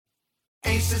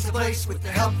Ace is the place with the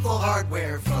helpful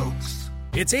hardware, folks.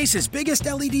 It's Ace's biggest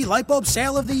LED light bulb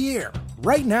sale of the year.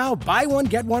 Right now, buy one,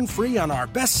 get one free on our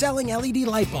best-selling LED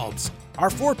light bulbs. Our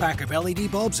 4-pack of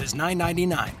LED bulbs is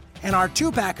 $9.99, and our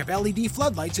 2-pack of LED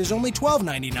floodlights is only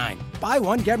 $12.99. Buy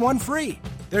one, get one free.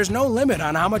 There's no limit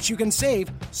on how much you can save,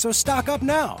 so stock up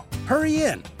now. Hurry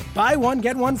in. Buy one,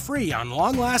 get one free on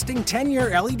long-lasting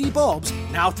 10-year LED bulbs,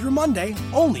 now through Monday,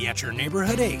 only at your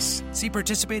neighborhood Ace. See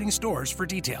participating stores for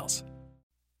details.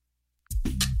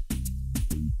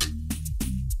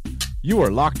 You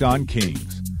are Locked On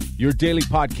Kings, your daily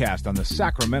podcast on the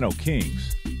Sacramento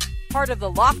Kings. Part of the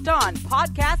Locked On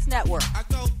Podcast Network,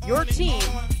 your team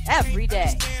every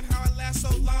day.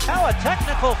 Now a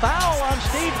technical foul on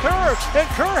Steve Kerr, and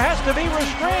Kerr has to be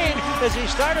restrained as he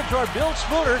started toward Bill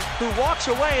Spooner, who walks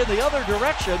away in the other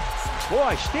direction.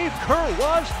 Boy, Steve Kerr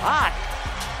was hot.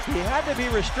 He had to be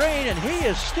restrained, and he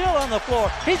is still on the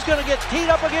floor. He's going to get teed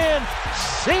up again.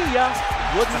 See ya.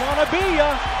 Wouldn't want to be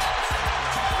ya.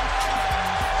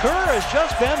 Kerr has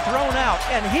just been thrown out,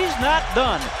 and he's not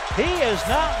done. He is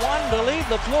not wanting to leave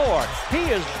the floor. He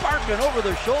is barking over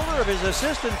the shoulder of his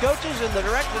assistant coaches in the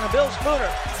direction of Bill Spooner.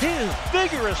 He is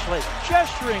vigorously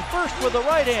gesturing first with the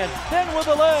right hand, then with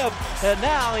the left, and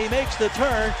now he makes the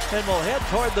turn and will head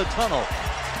toward the tunnel.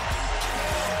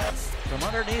 From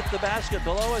underneath the basket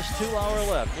below us, 2 hours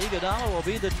left. Iguodala will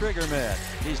be the trigger man.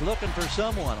 He's looking for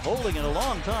someone, holding it a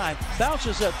long time.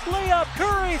 Bounces it, layup,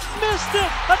 Curry, missed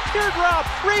it! A teardrop,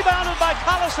 rebounded by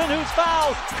Collison, who's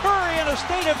fouled. Curry in a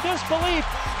state of disbelief.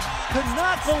 Could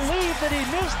not believe that he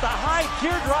missed the high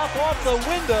teardrop off the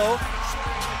window.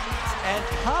 And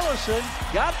Collison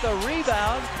got the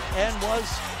rebound and was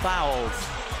fouled.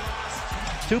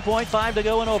 2.5 to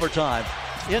go in overtime.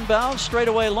 Inbound,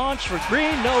 straightaway launch for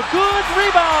Green, no good.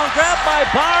 Rebound, grabbed by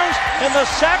Barnes, and the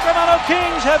Sacramento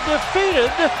Kings have defeated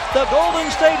the Golden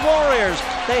State Warriors.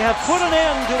 They have put an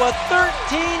end to a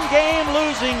 13-game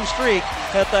losing streak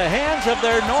at the hands of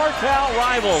their NorCal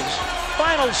rivals.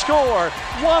 Final score,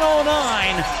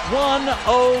 109-106.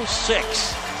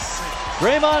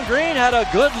 Draymond Green had a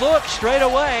good look straight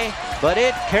away, but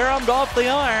it caromed off the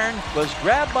iron, was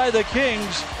grabbed by the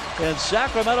Kings, and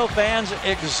Sacramento fans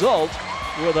exult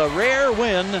with a rare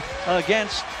win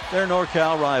against their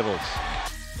NorCal rivals.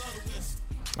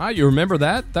 You remember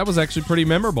that? That was actually pretty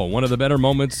memorable. One of the better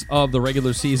moments of the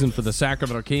regular season for the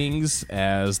Sacramento Kings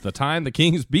as the time the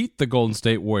Kings beat the Golden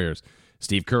State Warriors.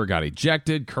 Steve Kerr got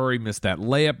ejected. Curry missed that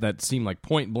layup that seemed like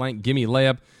point-blank gimme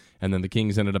layup. And then the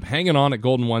Kings ended up hanging on at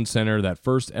Golden One Center, that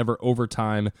first ever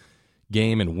overtime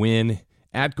game and win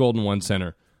at Golden One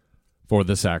Center for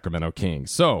the Sacramento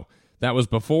Kings. So that was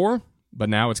before. But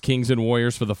now it's Kings and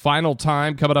Warriors for the final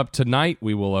time. Coming up tonight,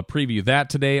 we will preview that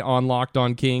today on Locked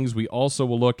On Kings. We also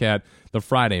will look at the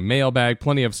Friday mailbag.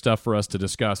 Plenty of stuff for us to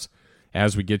discuss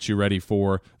as we get you ready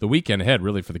for the weekend ahead,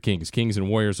 really, for the Kings. Kings and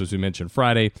Warriors, as we mentioned,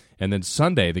 Friday. And then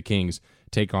Sunday, the Kings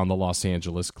take on the Los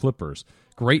Angeles Clippers.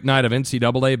 Great night of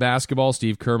NCAA basketball.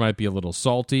 Steve Kerr might be a little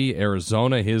salty.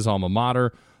 Arizona, his alma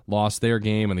mater, lost their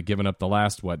game and they've given up the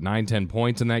last, 9-10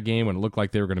 points in that game when it looked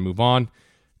like they were going to move on.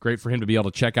 Great for him to be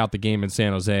able to check out the game in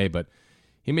San Jose, but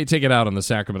he may take it out on the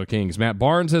Sacramento Kings. Matt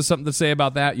Barnes has something to say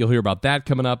about that. You'll hear about that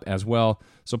coming up as well.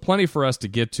 So plenty for us to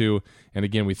get to. And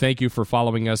again, we thank you for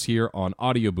following us here on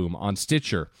Audio Boom, on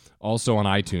Stitcher, also on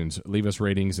iTunes. Leave us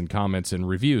ratings and comments and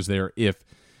reviews there if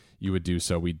you would do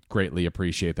so. We'd greatly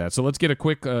appreciate that. So let's get a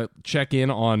quick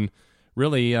check-in on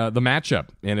really the matchup.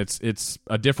 And it's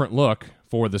a different look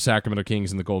for the Sacramento Kings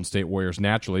and the Golden State Warriors,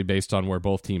 naturally, based on where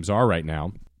both teams are right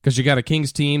now. Because you got a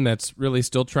Kings team that's really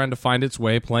still trying to find its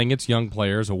way, playing its young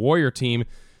players, a Warrior team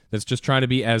that's just trying to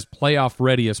be as playoff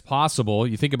ready as possible.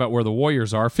 You think about where the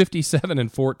Warriors are,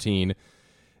 57-14.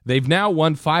 They've now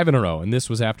won 5 in a row, and this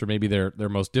was after maybe their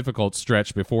most difficult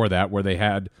stretch before that, where they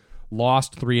had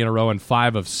lost 3 in a row and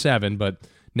 5 of 7, but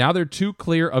now they're 2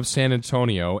 clear of San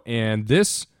Antonio, and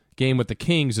this game with the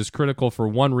Kings is critical for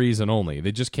one reason only.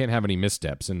 They just can't have any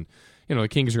missteps, and the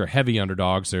Kings are heavy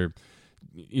underdogs. They're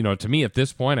to me at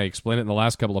this point, I explained it in the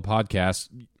last couple of podcasts,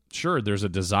 sure, there's a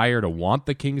desire to want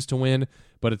the Kings to win,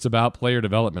 but it's about player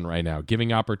development right now,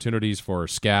 giving opportunities for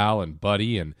Scal and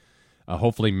Buddy and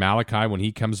hopefully Malachi when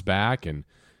he comes back and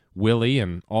Willie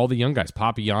and all the young guys,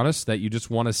 Papagiannis, that you just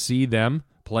want to see them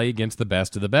play against the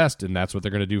best of the best, and that's what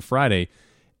they're going to do Friday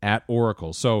at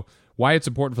Oracle. So why it's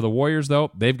important for the Warriors,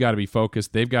 though, they've got to be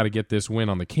focused. They've got to get this win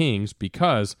on the Kings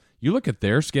because you look at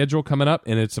their schedule coming up,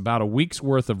 and it's about a week's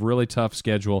worth of really tough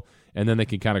schedule, and then they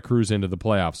can kind of cruise into the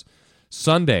playoffs.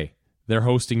 Sunday, they're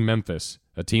hosting Memphis,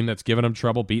 a team that's given them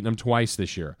trouble, beating them twice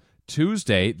this year.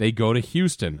 Tuesday, they go to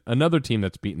Houston, another team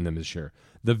that's beaten them this year.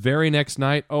 The very next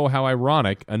night, oh, how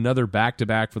ironic, another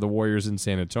back-to-back for the Warriors in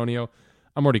San Antonio.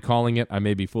 I'm already calling it. I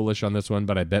may be foolish on this one,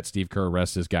 but I bet Steve Kerr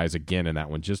rests his guys again in that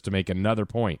one just to make another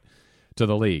point to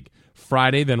the league.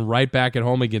 Friday, then right back at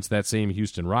home against that same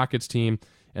Houston Rockets team,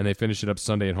 and they finish it up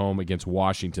Sunday at home against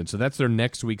Washington. So that's their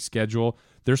next week's schedule.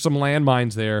 There's some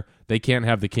landmines there. They can't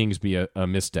have the Kings be a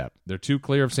misstep. They're too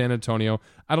clear of San Antonio.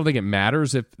 I don't think it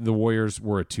matters if the Warriors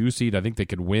were a 2 seed. I think they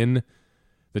could win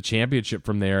the championship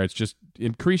from there. It's just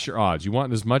increase your odds. You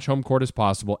want as much home court as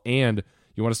possible, and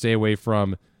you want to stay away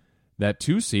from that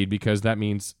 2 seed because that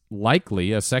means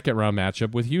likely a second-round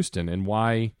matchup with Houston. And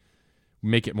why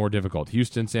make it more difficult?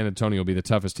 Houston, San Antonio will be the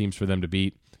toughest teams for them to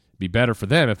beat. Be better for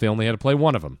them if they only had to play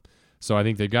one of them. So I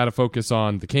think they've got to focus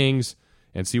on the Kings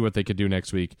and see what they could do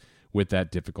next week with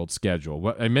that difficult schedule.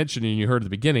 What I mentioned, and you heard at the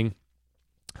beginning,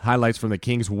 highlights from the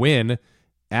Kings' win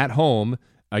at home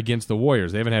against the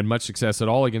Warriors. They haven't had much success at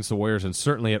all against the Warriors, and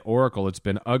certainly at Oracle it's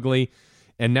been ugly.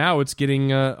 And now it's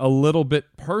getting a little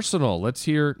bit personal. Let's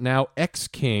hear now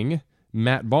ex-King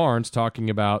Matt Barnes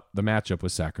talking about the matchup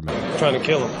with Sacramento. Trying to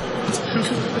kill him.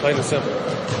 Plain and simple. You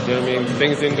know what I mean?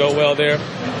 Things didn't go well there.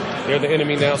 They're the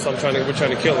enemy now, so we're trying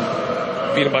to kill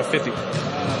them. Beat them by 50.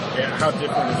 Yeah, how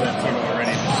different is that team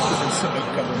already a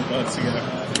couple of months ago?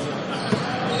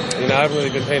 You know, I haven't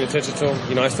really been paying attention to them.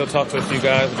 You know, I still talk to a few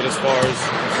guys, but as far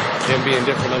as them being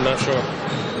different, I'm not sure.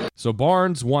 So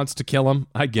Barnes wants to kill him.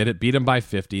 I get it. Beat him by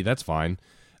 50. That's fine.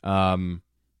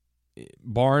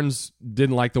 Barnes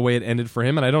didn't like the way it ended for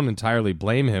him, and I don't entirely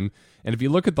blame him. And if you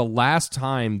look at the last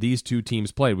time these two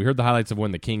teams played, we heard the highlights of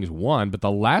when the Kings won, but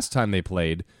the last time they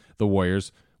played the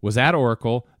Warriors was at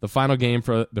Oracle, the final game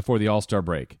before the All-Star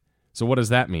break. So what does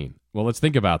that mean? Well, let's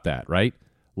think about that, right?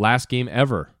 Last game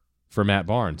ever for Matt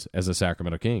Barnes as a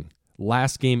Sacramento King.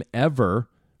 Last game ever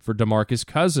for DeMarcus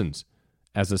Cousins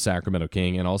as a Sacramento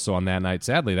King. And also on that night,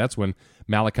 sadly, that's when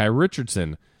Malachi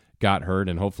Richardson got hurt,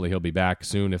 and hopefully he'll be back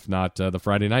soon, if not the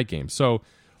Friday night game. So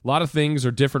a lot of things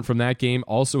are different from that game.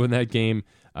 Also in that game,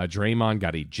 Draymond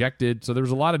got ejected. So there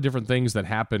was a lot of different things that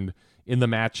happened in the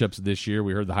matchups this year.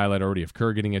 We heard the highlight already of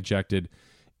Kerr getting ejected,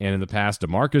 and in the past,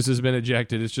 DeMarcus has been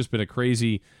ejected. It's just been a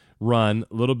crazy run,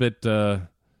 a little bit of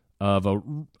a,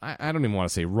 I don't even want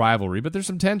to say rivalry, but there's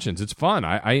some tensions. It's fun.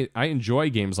 I enjoy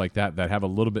games like that have a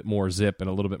little bit more zip and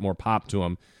a little bit more pop to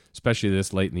them, especially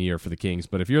this late in the year for the Kings.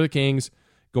 But if you're the Kings,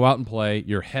 go out and play.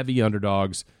 You're heavy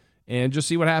underdogs, and just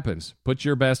see what happens. Put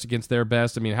your best against their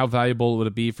best. I mean, how valuable would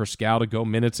it be for Scal to go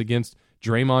minutes against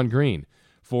Draymond Green,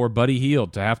 for Buddy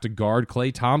Hield to have to guard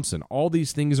Klay Thompson? All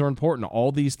these things are important.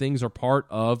 All these things are part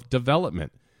of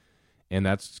development, and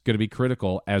that's going to be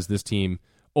critical as this team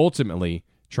ultimately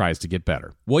tries to get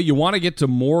better. Well, you want to get to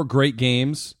more great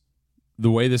games.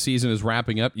 The way the season is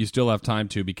wrapping up, you still have time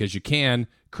to, because you can,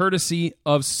 courtesy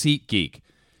of SeatGeek.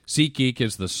 SeatGeek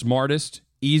is the smartest,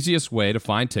 easiest way to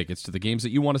find tickets to the games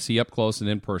that you want to see up close and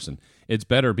in person. It's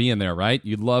better being there, right?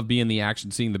 You'd love being in the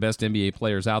action, seeing the best NBA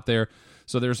players out there.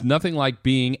 So there's nothing like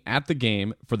being at the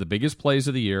game for the biggest plays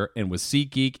of the year, and with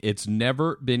SeatGeek, it's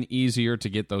never been easier to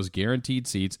get those guaranteed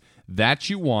seats that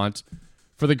you want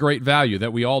for the great value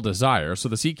that we all desire. So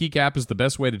the SeatGeek app is the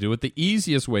best way to do it, the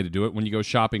easiest way to do it when you go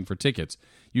shopping for tickets.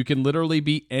 You can literally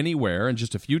be anywhere in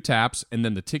just a few taps, and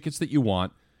then the tickets that you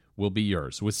want will be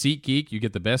yours. With SeatGeek, you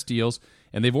get the best deals,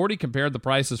 and they've already compared the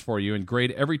prices for you and grade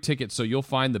every ticket so you'll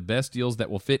find the best deals that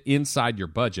will fit inside your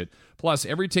budget. Plus,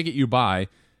 every ticket you buy,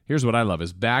 here's what I love,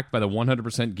 is backed by the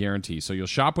 100% guarantee. So you'll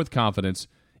shop with confidence,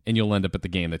 and you'll end up at the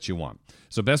game that you want.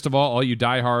 So best of all you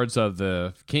diehards of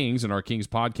the Kings and our Kings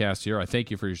podcast here, I thank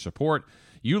you for your support.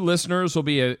 You listeners will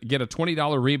get a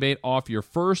 $20 rebate off your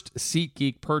first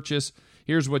SeatGeek purchase.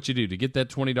 Here's what you do. To get that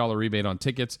 $20 rebate on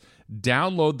tickets,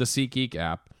 download the SeatGeek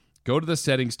app, go to the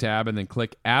settings tab, and then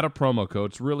click add a promo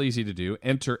code. It's real easy to do.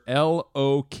 Enter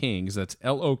LO Kings. That's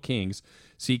LO Kings.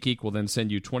 SeatGeek will then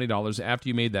send you $20 after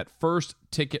you made that first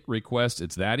ticket request.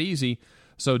 It's that easy.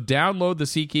 So download the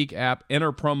SeatGeek app,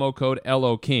 enter promo code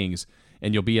LO Kings,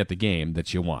 and you'll be at the game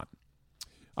that you want.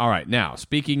 All right, now,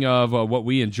 speaking of what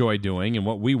we enjoy doing and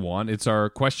what we want, it's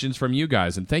our questions from you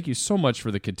guys. And thank you so much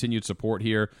for the continued support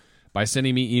here by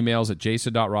sending me emails at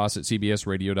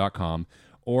jason.ross@cbsradio.com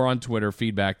or on Twitter,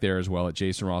 feedback there as well at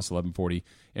jasonross1140.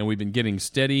 And we've been getting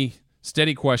steady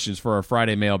questions for our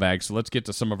Friday mailbag, so let's get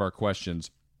to some of our questions.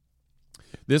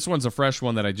 This one's a fresh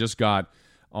one that I just got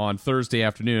on Thursday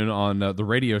afternoon on the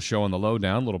radio show on the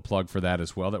Lowdown. A little plug for that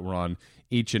as well, that we're on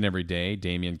each and every day,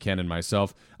 Damian, Ken, and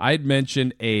myself. I had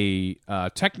mentioned a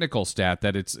technical stat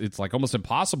that it's like almost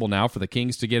impossible now for the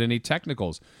Kings to get any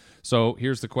technicals. So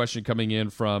here's the question coming in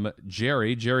from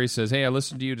Jerry. Jerry says, hey, I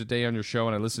listened to you today on your show,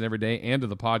 and I listen every day and to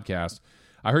the podcast.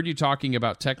 I heard you talking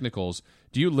about technicals.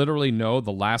 Do you literally know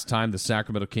the last time the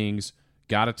Sacramento Kings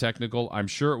got a technical? I'm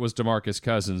sure it was DeMarcus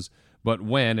Cousins, but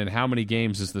when and how many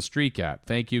games is the streak at?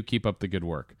 Thank you. Keep up the good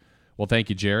work. Well, thank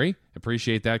you, Jerry.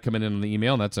 Appreciate that coming in on the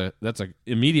email, and that's a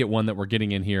immediate one that we're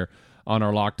getting in here on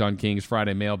our Locked On Kings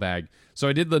Friday mailbag. So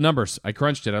I did the numbers. I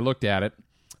crunched it. I looked at it.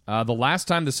 The last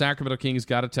time the Sacramento Kings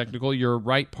got a technical, you're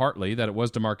right partly that it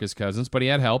was DeMarcus Cousins, but he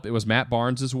had help. It was Matt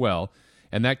Barnes as well,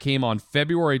 and that came on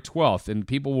February 12th, and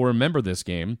people will remember this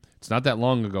game. It's not that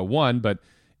long ago, but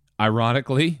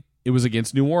ironically, it was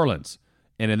against New Orleans.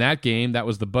 And in that game, that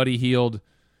was the Buddy Hield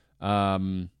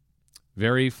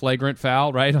very flagrant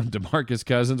foul, right, on DeMarcus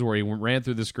Cousins, where he ran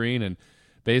through the screen and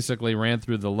basically ran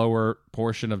through the lower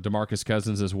portion of DeMarcus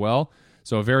Cousins as well.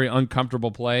 So a very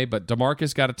uncomfortable play, but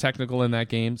DeMarcus got a technical in that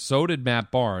game. So did Matt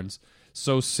Barnes.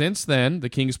 So since then, the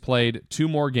Kings played 2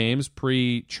 more games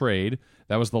pre-trade.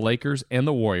 That was the Lakers and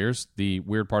the Warriors. The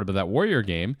weird part about that Warrior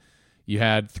game, you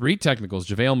had 3 technicals.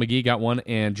 JaVale McGee got 1,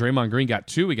 and Draymond Green got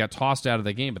 2. He got tossed out of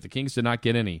the game, but the Kings did not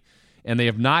get any. And they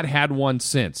have not had one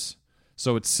since.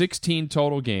 So it's 16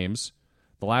 total games.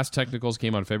 The last technicals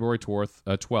came on February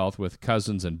 12th with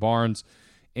Cousins and Barnes.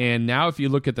 And now if you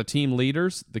look at the team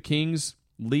leaders, the Kings'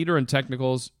 leader in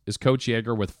technicals is Coach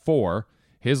Yeager with 4.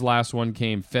 His last one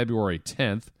came February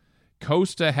 10th.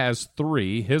 Costa has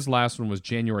 3. His last one was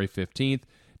January 15th.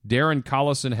 Darren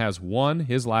Collison has 1.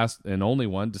 His last and only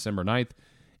one, December 9th.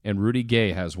 And Rudy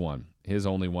Gay has 1. His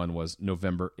only one was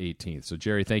November 18th. So,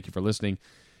 Jerry, thank you for listening,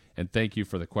 and thank you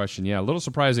for the question. Yeah, a little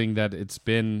surprising that it's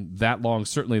been that long,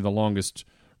 certainly the longest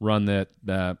run that,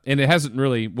 and it hasn't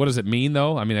really, what does it mean,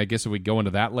 though? I mean, I guess if we go into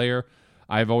that layer,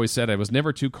 I've always said I was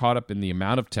never too caught up in the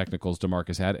amount of technicals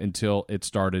DeMarcus had until it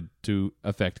started to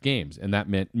affect games, and that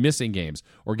meant missing games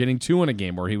or getting 2 in a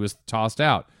game where he was tossed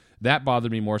out. That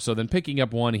bothered me more so than picking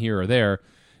up 1 here or there.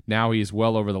 Now he's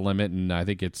well over the limit, and I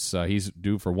think it's he's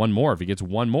due for 1 more. If he gets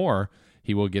 1 more,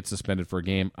 he will get suspended for a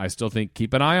game. I still think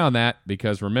keep an eye on that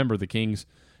because, remember, the Kings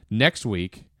next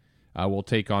week will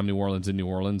take on New Orleans in New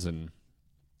Orleans, and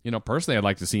personally, I'd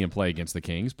like to see him play against the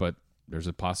Kings, but there's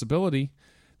a possibility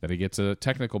that he gets a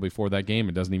technical before that game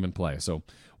and doesn't even play. So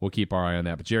we'll keep our eye on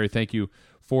that. But, Jerry, thank you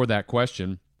for that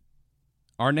question.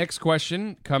 Our next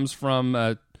question comes from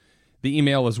the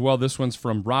email as well. This one's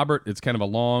from Robert. It's kind of a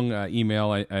long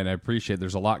email, and I appreciate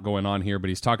there's a lot going on here, but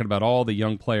he's talking about all the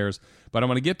young players. But I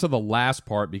want to get to the last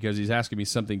part because he's asking me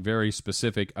something very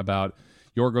specific about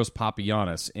Yorgos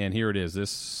Papagiannis. And here it is.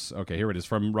 Here it is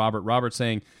from Robert. Robert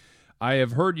saying, I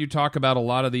have heard you talk about a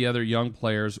lot of the other young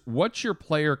players. What's your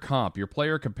player comp, your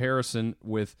player comparison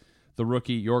with the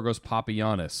rookie Yorgos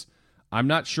Papagiannis? I'm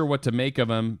not sure what to make of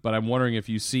him, but I'm wondering if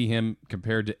you see him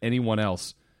compared to anyone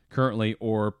else currently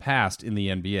or past in the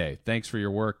NBA. Thanks for your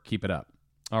work. Keep it up.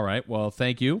 All right. Well,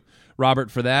 thank you,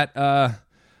 Robert, for that.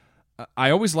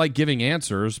 I always like giving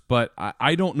answers, but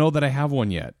I don't know that I have one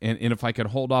yet. And if I could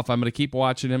hold off, I'm going to keep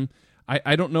watching him.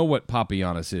 I don't know what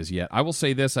Papagiannis is yet. I will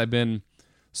say this. I've been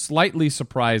slightly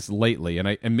surprised lately,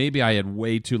 and maybe I had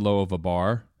way too low of a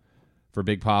bar for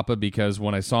Big Papa because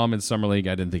when I saw him in Summer League,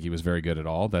 I didn't think he was very good at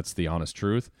all. That's the honest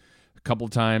truth. A couple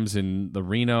of times in the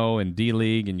Reno and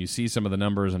D-League, and you see some of the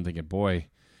numbers, I'm thinking, boy,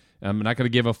 I'm not going to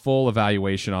give a full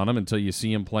evaluation on him until you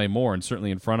see him play more, and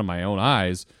certainly in front of my own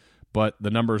eyes, but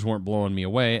the numbers weren't blowing me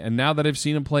away. And now that I've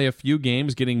seen him play a few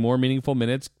games, getting more meaningful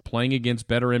minutes, playing against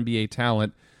better NBA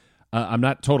talent, I'm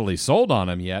not totally sold on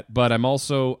him yet, but I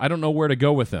don't know where to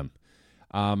go with him.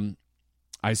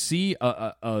 I see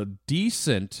a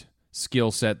decent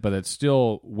skill set, but it's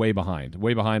still way behind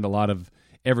a lot of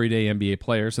everyday NBA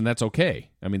players, and that's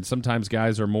okay. I mean, sometimes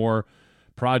guys are more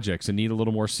projects and need a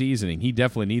little more seasoning. He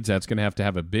definitely needs that. It's going to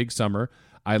have a big summer.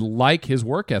 I like his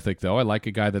work ethic, though. I like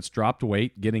a guy that's dropped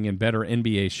weight, getting in better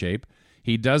NBA shape.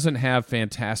 He doesn't have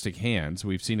fantastic hands.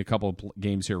 We've seen a couple of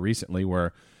games here recently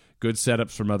where good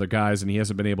setups from other guys, and he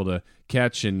hasn't been able to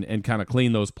catch and kind of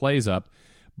clean those plays up.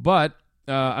 But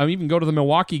I even go to the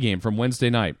Milwaukee game from Wednesday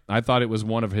night. I thought it was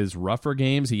one of his rougher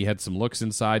games. He had some looks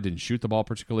inside, didn't shoot the ball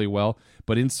particularly well.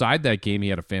 But inside that game, he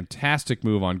had a fantastic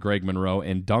move on Greg Monroe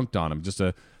and dunked on him. Just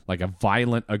a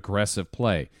violent, aggressive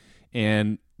play.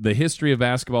 And the history of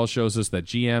basketball shows us that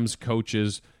GMs,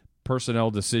 coaches,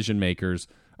 personnel decision makers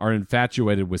are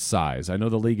infatuated with size. I know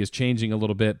the league is changing a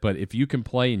little bit, but if you can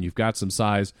play and you've got some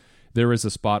size, there is a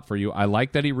spot for you. I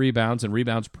like that he rebounds and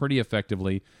rebounds pretty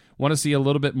effectively. Want to see a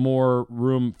little bit more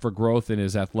room for growth in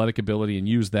his athletic ability and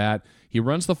use that. He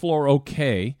runs the floor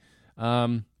okay,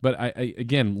 but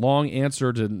again, long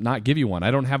answer to not give you one.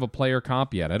 I don't have a player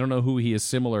comp yet. I don't know who he is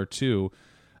similar to.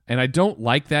 And I don't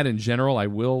like that in general. I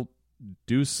will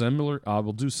do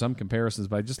we'll do some comparisons,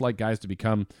 but I just like guys to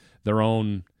become their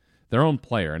own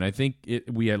player. And I think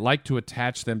we like to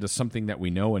attach them to something that we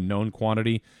know in known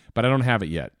quantity, but I don't have it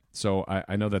yet. So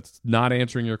I know that's not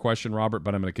answering your question, Robert,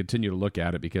 but I'm going to continue to look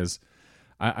at it because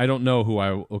I don't know who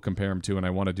I will compare him to, and I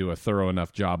want to do a thorough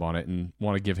enough job on it and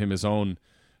want to give him his own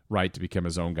right to become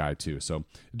his own guy too. So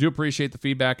I do appreciate the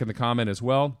feedback and the comment as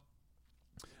well.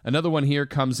 Another one here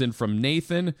comes in from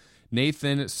Nathan.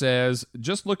 Nathan says,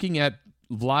 just looking at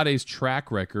Vlade's track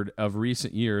record of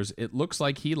recent years, it looks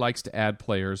like he likes to add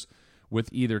players with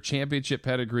either championship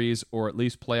pedigrees or at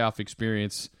least playoff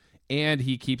experience, and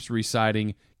he keeps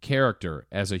reciting character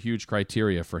as a huge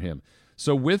criteria for him.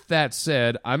 So with that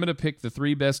said, I'm going to pick the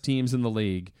 3 best teams in the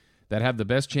league that have the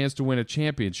best chance to win a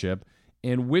championship,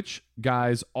 and which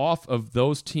guys off of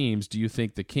those teams do you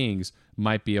think the Kings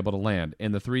might be able to land?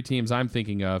 And the 3 teams I'm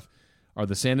thinking of are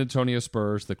the San Antonio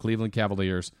Spurs, the Cleveland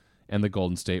Cavaliers, and the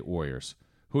Golden State Warriors.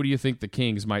 Who do you think the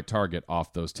Kings might target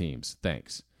off those teams?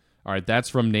 Thanks. All right, that's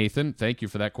from Nathan. Thank you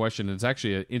for that question. It's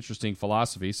actually an interesting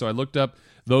philosophy. So I looked up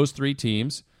those 3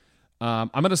 teams. I'm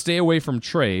going to stay away from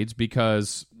trades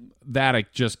because that I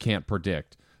just can't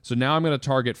predict. So now I'm going to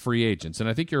target free agents, and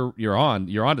I think you're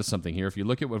onto something here. If you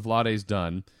look at what Vlade's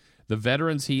done, the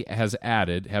veterans he has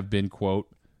added have been, quote,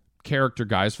 character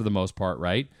guys for the most part,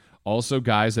 right? Also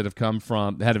guys that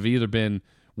have either been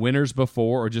winners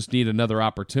before or just need another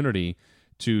opportunity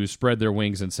to spread their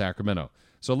wings in Sacramento.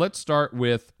 So let's start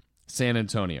with San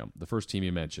Antonio, the first team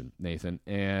you mentioned, Nathan.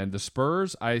 And the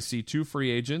Spurs, I see 2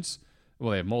 free agents.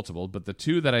 Well, they have multiple, but the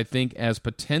 2 that I think as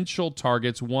potential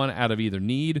targets, one out of either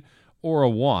need or a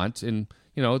want. And,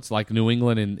 it's like New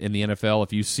England in the NFL.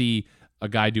 If you see a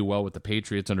guy do well with the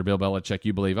Patriots under Bill Belichick,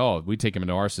 you believe, oh, we take him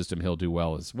into our system, he'll do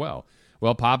well as well.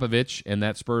 Well, Popovich and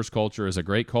that Spurs culture is a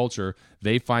great culture.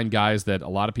 They find guys that a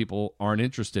lot of people aren't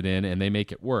interested in, and they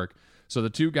make it work. So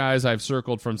the 2 guys I've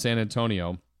circled from San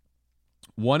Antonio,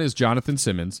 one is Jonathan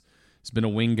Simmons. He's been a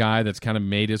wing guy that's kind of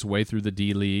made his way through the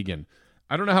D-League, and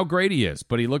I don't know how great he is,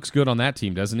 but he looks good on that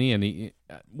team, doesn't he? And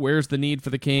where's the need for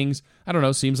the Kings? I don't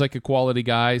know. Seems like a quality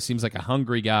guy, seems like a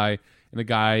hungry guy, and a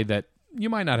guy that you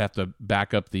might not have to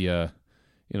back up the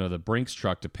Brinks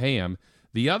truck to pay him.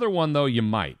 The other one, though, you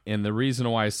might. And the reason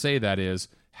why I say that is,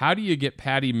 how do you get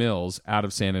Patty Mills out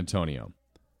of San Antonio?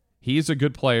 He's a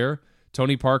good player.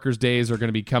 Tony Parker's days are going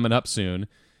to be coming up soon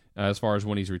as far as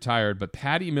when he's retired, but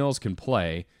Patty Mills can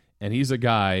play, and he's a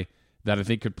guy that I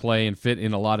think could play and fit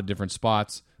in a lot of different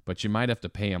spots, but you might have to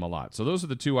pay him a lot. So those are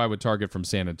the 2 I would target from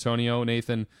San Antonio,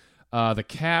 Nathan. The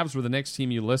Cavs were the next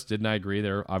team you listed, and I agree.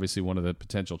 They're obviously one of the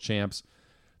potential champs.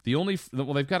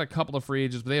 They've got a couple of free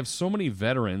agents, but they have so many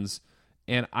veterans,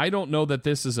 and I don't know that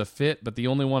this is a fit, but the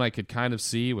only one I could kind of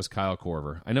see was Kyle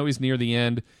Korver. I know he's near the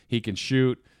end. He can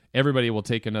shoot. Everybody will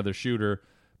take another shooter.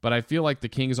 But I feel like the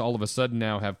Kings all of a sudden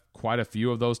now have quite a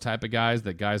few of those type of guys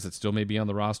that still may be on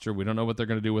the roster. We don't know what they're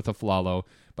going to do with Aflalo,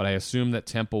 but I assume that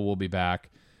Temple will be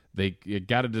back. They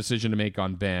got a decision to make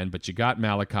on Ben, but you got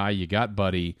Malachi, you got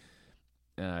Buddy.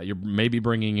 You're maybe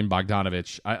bringing in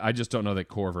Bogdanovich. I just don't know that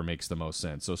Korver makes the most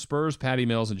sense. So Spurs, Patty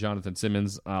Mills, and Jonathan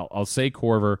Simmons. I'll say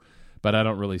Korver, but I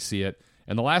don't really see it.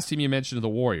 And the last team you mentioned are the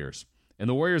Warriors. And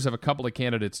the Warriors have a couple of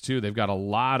candidates, too. They've got a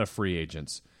lot of free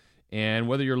agents. And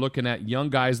whether you're looking at young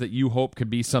guys that you hope could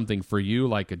be something for you,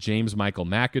 like a James Michael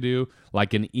McAdoo,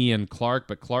 like an Ian Clark,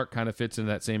 but Clark kind of fits into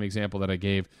that same example that I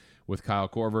gave with Kyle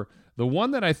Korver. The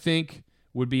one that I think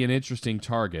would be an interesting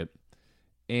target,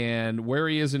 and where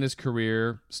he is in his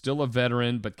career, still a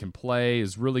veteran, but can play,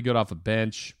 is really good off a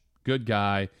bench, good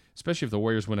guy, especially if the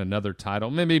Warriors win another title.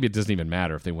 Maybe it doesn't even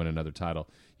matter if they win another title.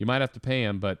 You might have to pay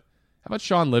him, but how about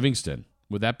Sean Livingston?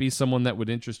 Would that be someone that would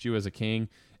interest you as a King,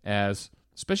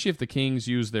 especially if the Kings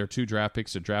use their 2 draft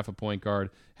picks to draft a point guard,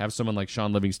 have someone like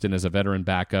Sean Livingston as a veteran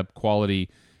backup, quality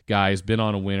guy, has been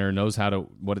on a winner, knows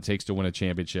what it takes to win a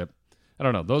championship. I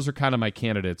don't know. Those are kind of my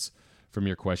candidates from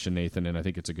your question, Nathan, and I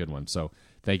think it's a good one. So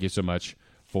thank you so much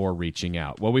for reaching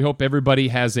out. Well, we hope everybody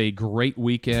has a great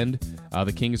weekend.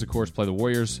 The Kings, of course, play the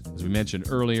Warriors, as we mentioned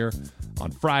earlier,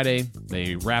 on Friday.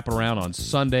 They wrap around on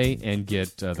Sunday and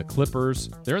get the Clippers.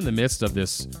 They're in the midst of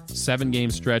this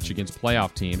 7-game stretch against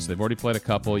playoff teams. They've already played a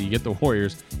couple. You get the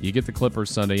Warriors, you get the Clippers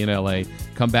Sunday in L.A.,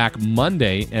 come back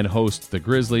Monday and host the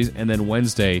Grizzlies, and then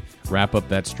Wednesday wrap up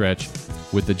that stretch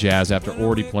with the Jazz after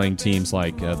already playing teams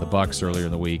like the Bucks earlier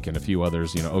in the week and a few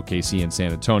others, OKC and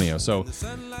San Antonio. So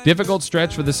difficult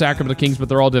stretch for the Sacramento Kings, but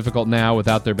they're all difficult now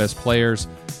without their best players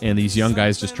and these young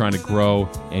guys just trying to grow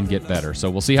and get better. So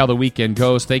we'll see how the weekend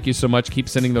goes. Thank you so much. Keep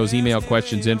sending those email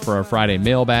questions in for our Friday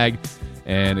mailbag.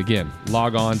 And again,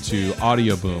 log on to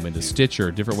Audio Boom and to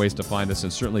Stitcher, different ways to find us,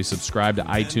 and certainly subscribe to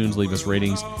iTunes, leave us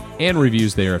ratings and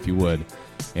reviews there if you would.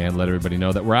 And let everybody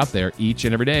know that we're out there each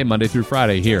and every day, Monday through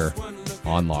Friday, here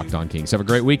on Locked On Kings. Have a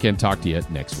great weekend. Talk to you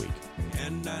next week.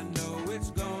 And I know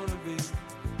it's gonna be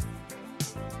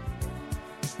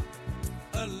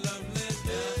a lovely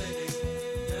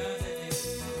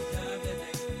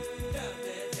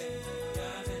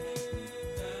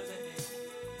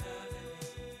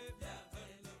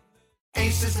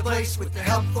Ace is the place with the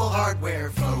helpful hardware,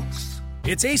 folks.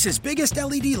 It's Ace's biggest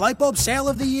LED light bulb sale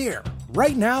of the year.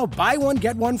 Right now, buy one,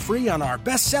 get one free on our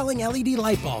best-selling LED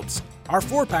light bulbs. Our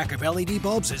 4-pack of LED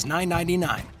bulbs is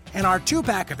 $9.99, and our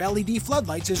 2-pack of LED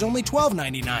floodlights is only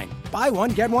 $12.99. Buy one,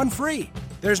 get one free.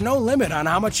 There's no limit on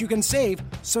how much you can save,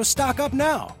 so stock up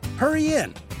now. Hurry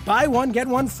in. Buy one, get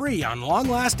one free on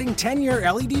long-lasting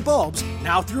 10-year LED bulbs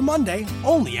now through Monday,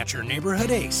 only at your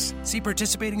neighborhood Ace. See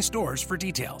participating stores for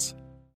details.